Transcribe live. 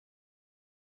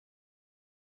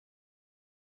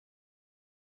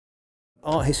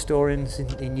Art historians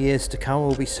in years to come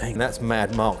will be saying that's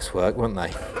Mad Mark's work, won't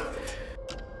they?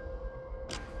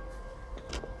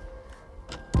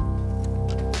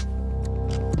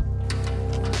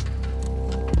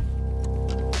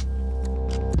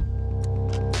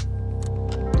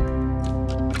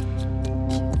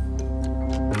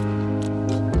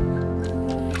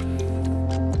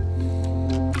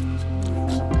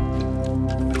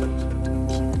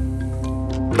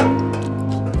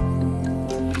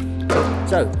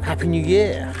 So, Happy New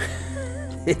Year!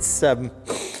 It's,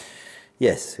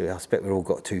 yes, I expect we all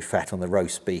got too fat on the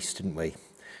roast beef, didn't we?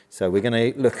 So we're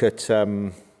going to look at,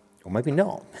 or maybe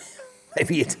not,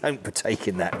 maybe you don't partake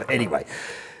in that, but anyway.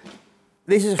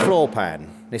 This is a floor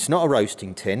pan. It's not a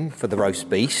roasting tin for the roast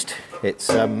beast. It's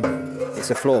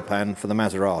a floor pan for the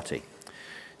Maserati.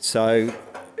 So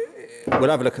we'll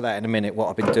have a look at that in a minute, what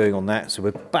I've been doing on that. So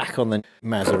we're back on the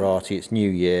Maserati, it's New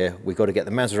Year. We've got to get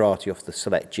the Maserati off the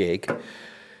select jig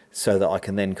so that I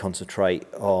can then concentrate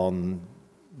on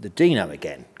the Dino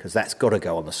again, because that's got to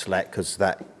go on the select, because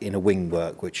that in a wing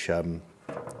work, which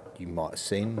you might have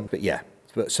seen. But yeah,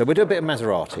 so we'll do a bit of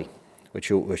Maserati,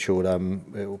 which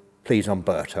will please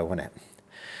Umberto, won't it?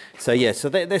 So yeah, so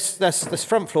this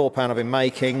front floor pan I've been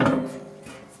making,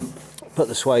 put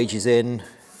the swages in,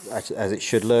 as it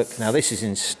should look. Now this is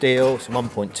in steel, it's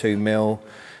 1.2mm,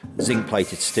 zinc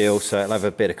plated steel, so it'll have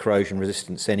a bit of corrosion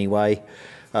resistance anyway.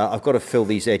 I've got to fill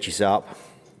these edges up,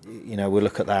 you know, we'll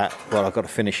look at that. Well, I've got to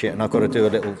finish it, and I've got to do a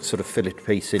little sort of fillet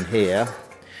piece in here,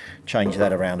 change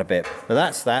that around a bit. But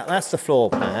that's the floor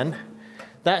pan.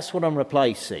 That's what I'm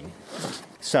replacing.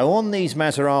 So on these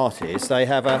Maseratis, they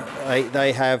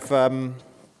have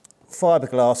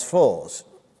fiberglass floors.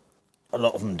 A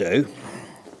lot of them do.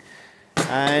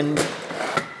 And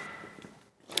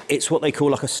it's what they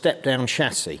call like a step-down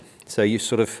chassis. So you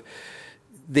sort of,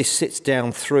 this sits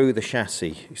down through the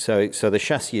chassis. So the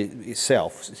chassis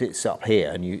itself sits up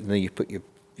here, and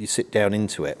you sit down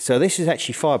into it. So this is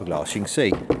actually fiberglass. You can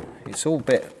see it's all a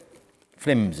bit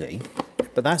flimsy,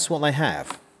 but that's what they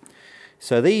have.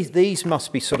 So these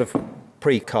must be sort of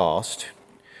pre-cast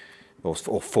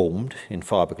or formed in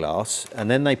fiberglass, and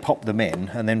then they pop them in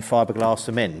and then fiberglass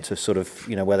them in to sort of,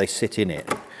 you know, where they sit in it.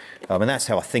 And that's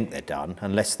how I think they're done,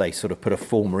 unless they sort of put a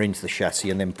former into the chassis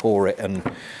and then pour it and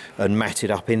mat it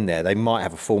up in there. They might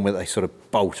have a former that they sort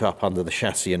of bolt up under the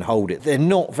chassis and hold it. They're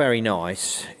not very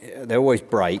nice. They always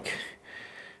break.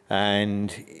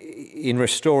 And in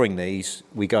restoring these,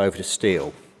 we go over to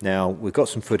steel. Now, we've got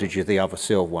some footage of the other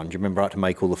silver one. Do you remember I had to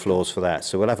make all the floors for that?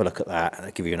 So we'll have a look at that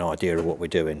and give you an idea of what we're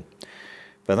doing.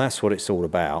 But that's what it's all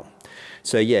about.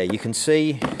 So yeah, you can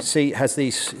see it has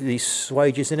these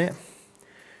swages in it.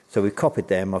 So we've copied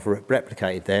them, I've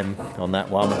replicated them on that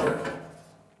one.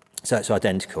 So it's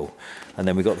identical. And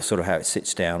then we've got the sort of how it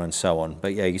sits down and so on.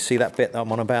 But yeah, you see that bit that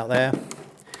I'm on about there?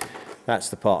 That's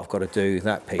the part I've got to do,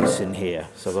 that piece in here.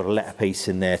 So I've got to let a piece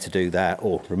in there to do that,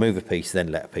 or remove a piece,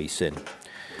 then let a piece in.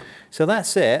 So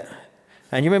that's it.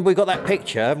 And you remember we got that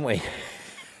picture, haven't we?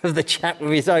 Of the chap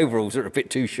with his overalls that are a bit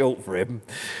too short for him.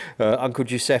 Uncle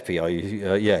Giuseppe,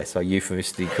 yes, I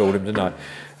euphemistically called him tonight.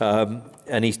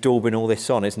 And he's daubing all this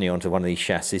on, isn't he, onto one of these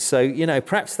chassis. So, you know,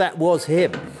 perhaps that was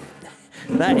him.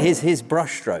 That is his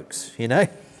brushstrokes, you know?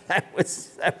 That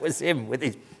was him with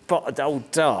his potted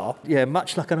old tar. Yeah,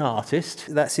 much like an artist.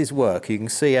 That's his work. You can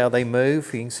see how they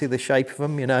move. You can see the shape of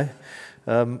them, you know.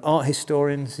 Art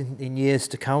historians in years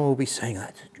to come will be saying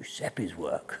that's Giuseppe's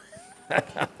work.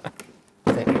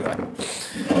 Anyway,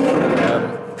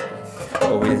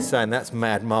 or we were saying that's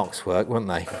Mad Mark's work, weren't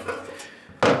they?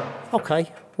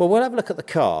 Okay, well, we'll have a look at the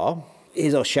car.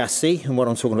 Here's our chassis, and what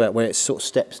I'm talking about, where it sort of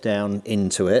steps down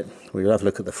into it. We'll have a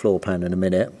look at the floor pan in a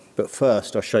minute, but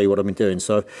first I'll show you what I've been doing.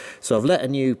 So I've let a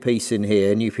new piece in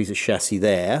here, a new piece of chassis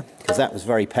there, because that was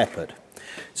very peppered.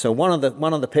 So one of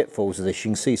the pitfalls of this,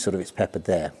 you can see sort of it's peppered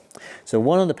there. So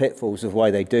one of the pitfalls of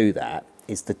why they do that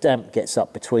is the damp gets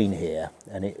up between here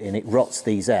and it rots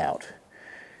these out.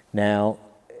 Now,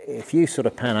 if you sort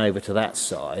of pan over to that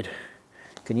side,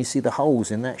 can you see the holes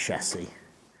in that chassis?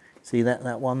 See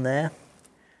that one there?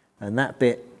 And that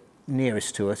bit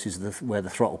nearest to us is where the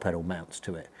throttle pedal mounts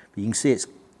to it. But you can see it's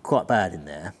quite bad in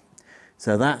there.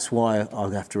 So that's why I'll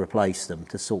have to replace them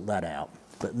to sort that out.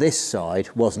 But this side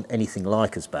wasn't anything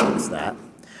like as bad as that.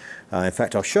 In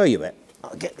fact, I'll show you it.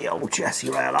 I'll get the old chassis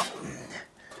rail up.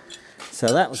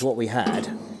 So that was what we had.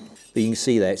 But you can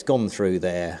see there, it's gone through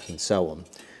there and so on.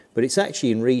 But it's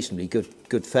actually in reasonably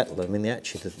good fettle. I mean,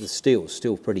 the steel's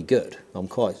still pretty good. I'm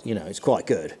quite, you know, it's quite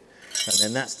good. And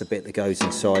then that's the bit that goes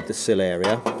inside the sill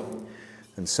area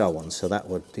and so on. So that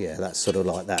would, yeah, that's sort of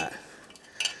like that.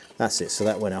 That's it. So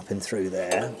that went up and through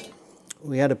there.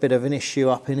 we had a bit of an issue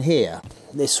up in here.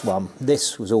 This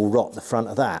was all rot, the front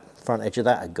edge of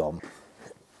that had gone.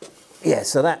 Yeah,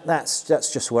 so that's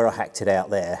just where I hacked it out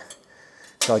there.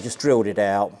 So I just drilled it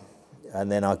out,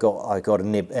 and then I got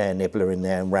a air nibbler in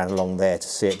there and ran along there to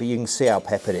see it, but you can see how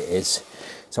peppered it is.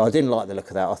 So I didn't like the look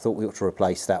of that. I thought we ought to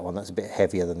replace that one. That's a bit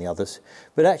heavier than the others.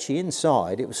 But actually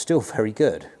inside it was still very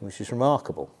good, which is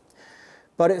remarkable.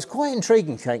 But it was quite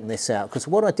intriguing taking this out, because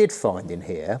what I did find in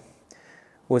here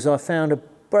was I found a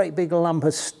great big lump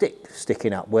of stick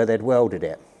sticking up where they'd welded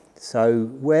it. So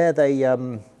where they,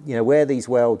 you know, where these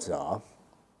welds are,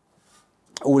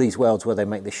 all these welds where they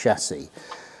make the chassis,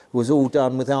 was all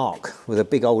done with a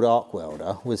big old arc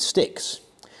welder with sticks.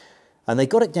 And they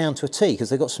got it down to a T, because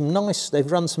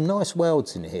they've run some nice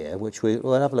welds in here, which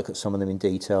we'll have a look at some of them in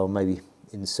detail, and maybe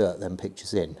insert them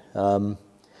pictures in. But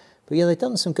yeah, they've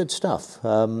done some good stuff.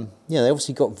 Yeah, they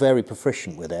obviously got very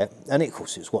proficient with it, and of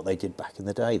course it's what they did back in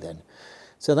the day then.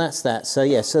 So that's that. So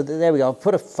yeah, so there we go. I'll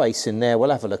put a face in there.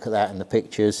 We'll have a look at that in the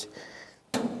pictures.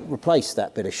 Replace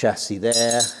that bit of chassis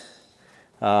there.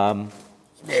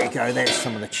 There you go. There's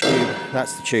some of the tube.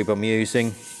 That's the tube I'm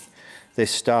using. This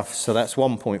stuff. So that's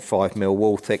 1.5mm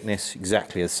wall thickness,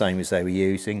 exactly the same as they were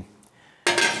using.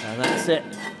 And that's it.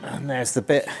 And there's the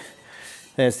bit.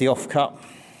 There's the offcut.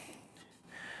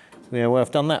 Yeah, well,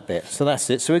 I've done that bit. So that's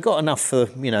it. So we've got enough for,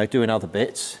 you know, doing other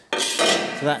bits.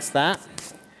 So that's that.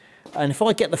 And if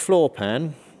I get the floor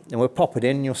pan and we'll pop it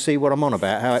in, you'll see what I'm on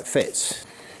about, how it fits.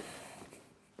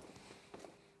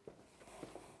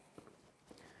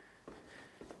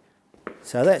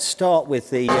 So let's start with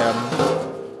the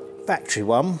factory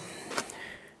one.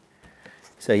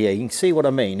 So yeah, you can see what I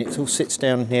mean. It all sits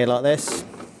down here like this.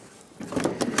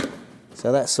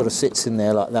 So that sort of sits in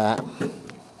there like that.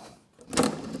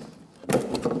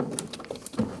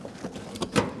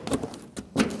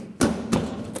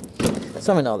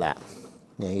 Something like that.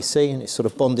 Yeah, you see, and it's sort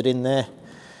of bonded in there,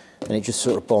 and it just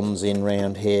sort of bonds in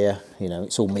round here. You know,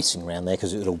 it's all missing around there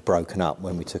because it was all broken up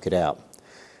when we took it out.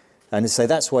 And so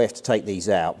that's why you have to take these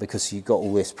out, because you've got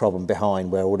all this problem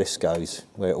behind where all this goes,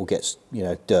 where it all gets, you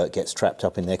know, dirt gets trapped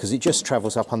up in there, because it just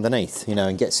travels up underneath, you know,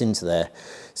 and gets into there.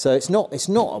 So I don't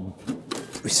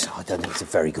think it's a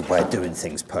very good way of doing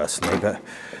things personally, but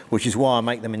which is why I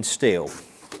make them in steel.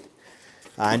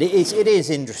 And it is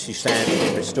industry standard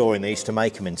in restoring these to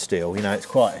make them in steel. You know, it's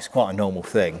quite a normal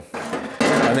thing.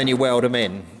 And then you weld them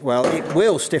in. Well, it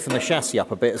will stiffen the chassis up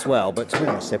a bit as well, but to be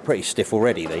honest, they're pretty stiff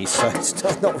already, these, so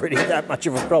it's not really that much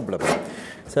of a problem.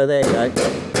 So there you go.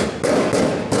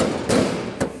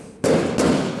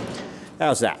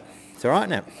 How's that? It's all right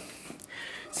now.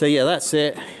 So yeah, that's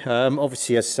it.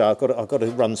 Obviously, as I say, I've got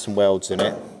to run some welds in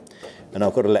it, and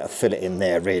I've got to let a fillet in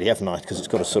there, really, haven't I? Because it's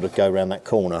got to sort of go around that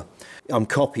corner. I'm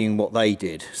copying what they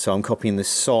did, so I'm copying the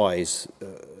size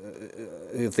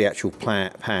of the actual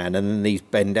pan, and then these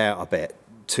bend out a bit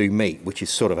to meet, which is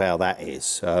sort of how that is.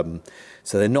 So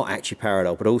they're not actually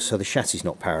parallel, but also the chassis is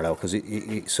not parallel, because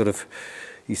it sort of,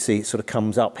 you see, it sort of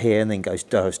comes up here and then goes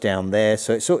down there.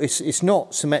 So it's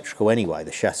not symmetrical anyway,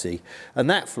 the chassis. And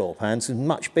that floor pan's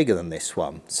much bigger than this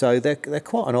one, so they're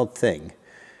quite an odd thing.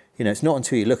 You know, it's not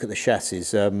until you look at the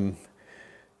chassis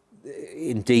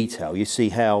in detail you see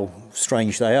how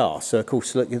strange they are. So of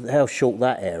course, look at how short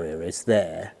that area is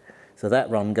there. So that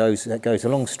run goes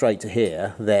along straight to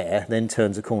here, there, then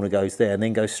turns the corner, goes there, and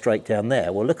then goes straight down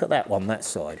there. Well, look at that one, that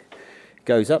side.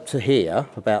 Goes up to here,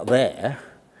 about there,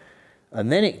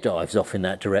 and then it dives off in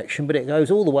that direction, but it goes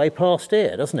all the way past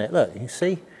here, doesn't it? Look, you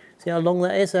see how long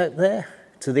that is out there?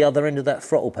 To the other end of that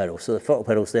throttle pedal. So the throttle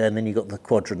pedal's there, and then you've got the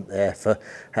quadrant there for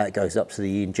how it goes up to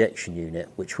the injection unit,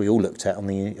 which we all looked at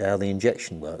on how the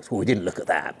injection works. Well, we didn't look at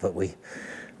that, but we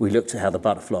looked at how the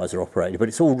butterflies are operated, but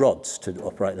it's all rods to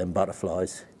operate them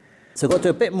butterflies. So I've got to do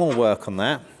a bit more work on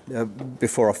that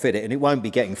before I fit it, and it won't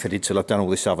be getting fitted till I've done all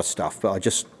this other stuff, but I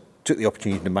just took the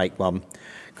opportunity to make one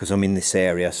because I'm in this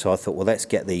area, so I thought, well, let's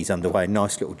get these underway.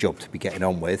 Nice little job to be getting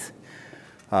on with.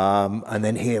 And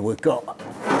then here we've got,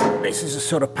 this is a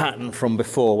sort of pattern from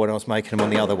before when I was making them on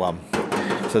the other one.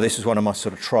 So this is one of my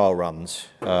sort of trial runs.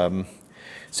 So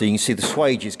you can see the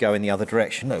swages go in the other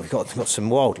direction. Look, we've got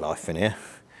some wildlife in here.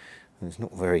 It's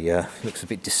not very, looks a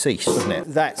bit deceased, doesn't it?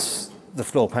 That's the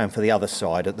floor pan for the other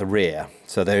side at the rear.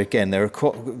 So they're a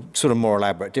sort of more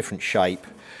elaborate, different shape.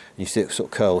 You see it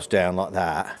sort of curls down like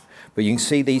that. But you can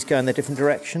see these go in a different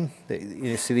direction.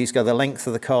 You see these go the length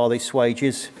of the car, these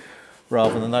swages,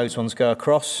 rather than those ones go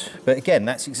across. But again,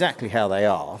 that's exactly how they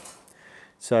are.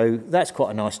 So that's quite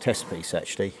a nice test piece,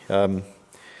 actually.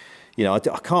 You know, I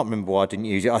can't remember why I didn't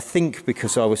use it. I think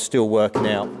because I was still working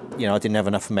out, you know, I didn't have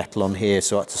enough metal on here,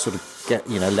 so I had to sort of get,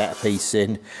 you know, let a piece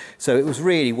in. So it was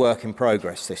really work in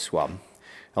progress, this one.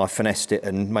 I finessed it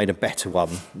and made a better one,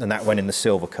 and that went in the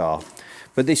silver car.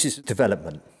 But this is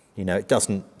development. You know, it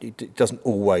doesn't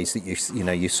always that you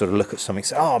know, you sort of look at something and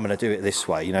say, oh, I'm going to do it this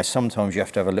way. You know, sometimes you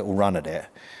have to have a little run at it,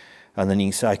 and then you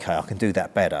can say, okay, I can do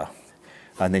that better.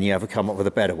 And then you have to come up with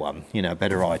a better one, you know, a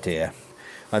better idea.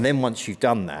 And then once you've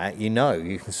done that, you know,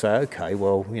 you can say, okay,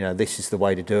 well, you know, this is the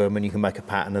way to do them, and you can make a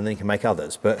pattern, and then you can make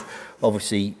others. But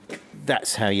obviously,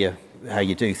 that's how you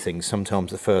do things.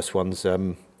 Sometimes the first one's,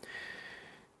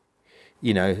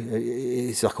 you know,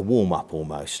 it's like a warm-up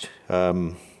almost.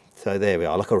 So there we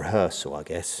are, like a rehearsal, I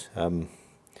guess. Although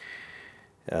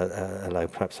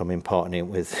perhaps I'm imparting it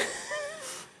with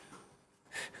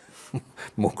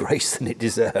more grace than it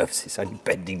deserves. It's only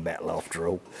bending metal after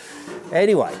all.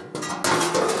 Anyway,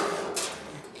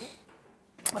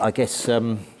 I guess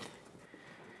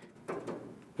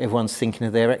everyone's thinking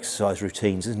of their exercise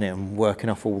routines, isn't it? And working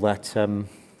off all that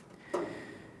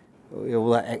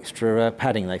extra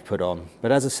padding they've put on.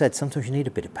 But as I said, sometimes you need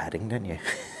a bit of padding, don't you?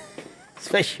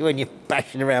 Especially when you're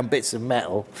bashing around bits of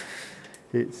metal.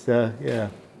 It's, yeah.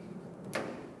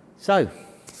 So,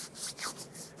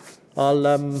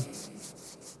 I'll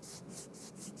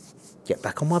get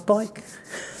back on my bike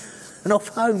and off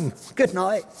home. Good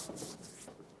night.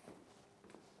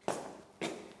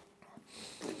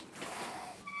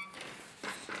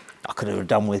 I could have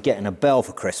done with getting a bell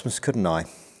for Christmas, couldn't I?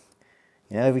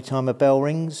 You know, every time a bell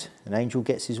rings, an angel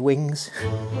gets his wings.